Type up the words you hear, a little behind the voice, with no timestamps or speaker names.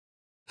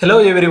Hello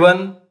everyone,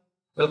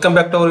 welcome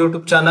back to our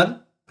YouTube channel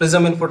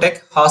Prism Infotech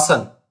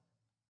Hasan.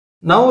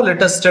 Now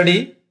let us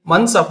study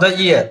months of the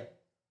year.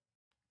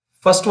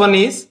 First one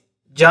is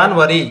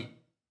January.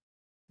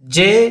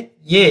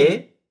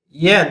 January.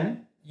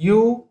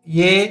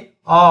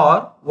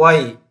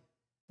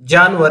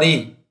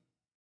 January.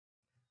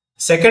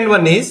 Second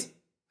one is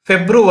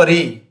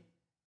February.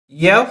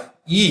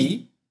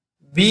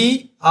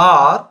 February.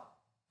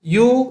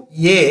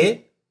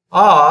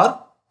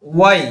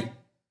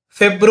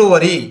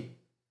 February.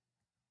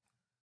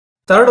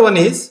 Third one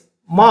is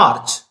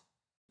March.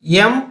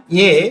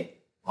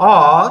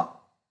 March.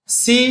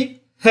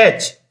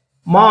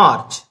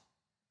 March.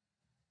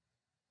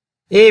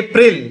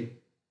 April.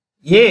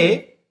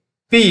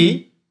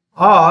 April.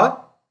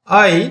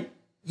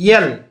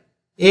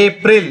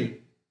 April.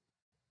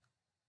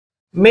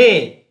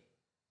 May.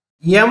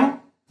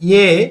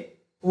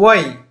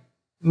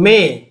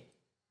 May.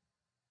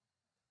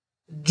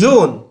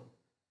 June.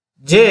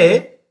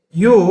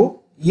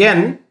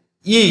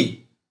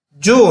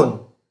 June.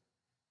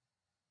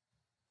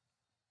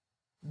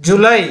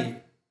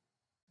 July.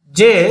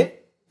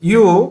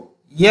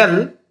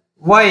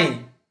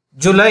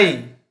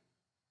 July.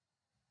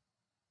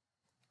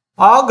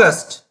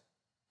 August.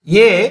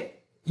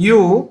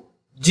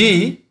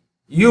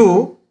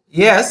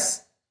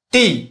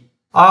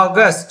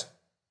 August.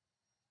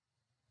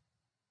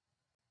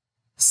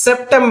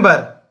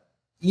 September.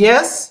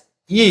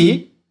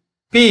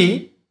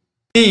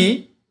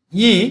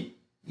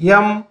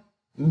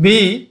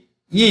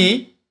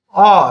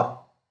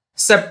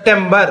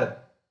 September.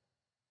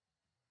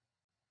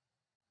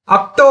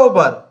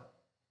 October.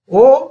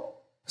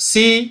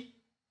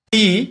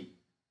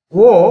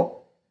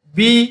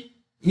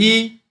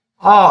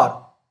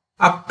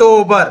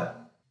 October.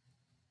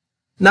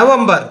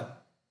 November.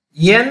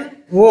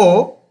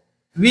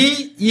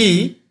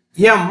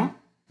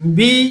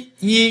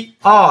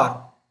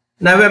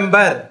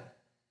 November.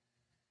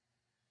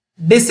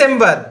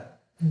 December.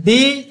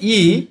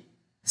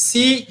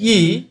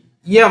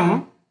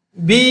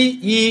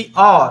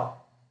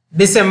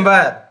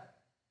 December.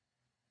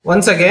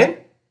 Once again,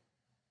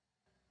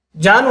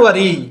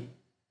 January,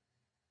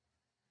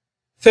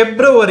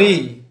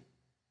 February,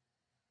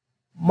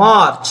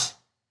 March,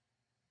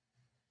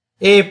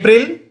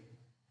 April,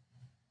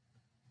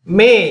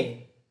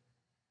 May,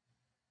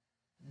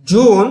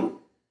 June,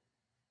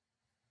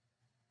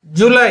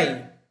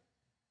 July,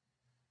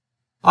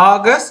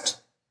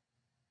 August,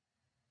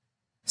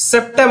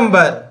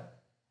 September,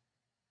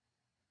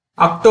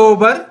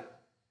 October,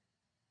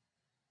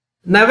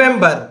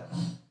 November,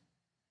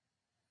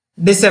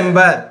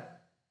 December.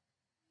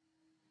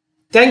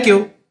 Thank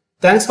you.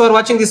 Thanks for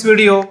watching this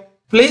video.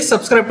 Please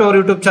subscribe to our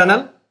YouTube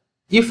channel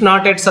if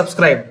not yet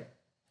subscribed.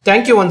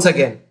 Thank you once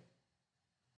again.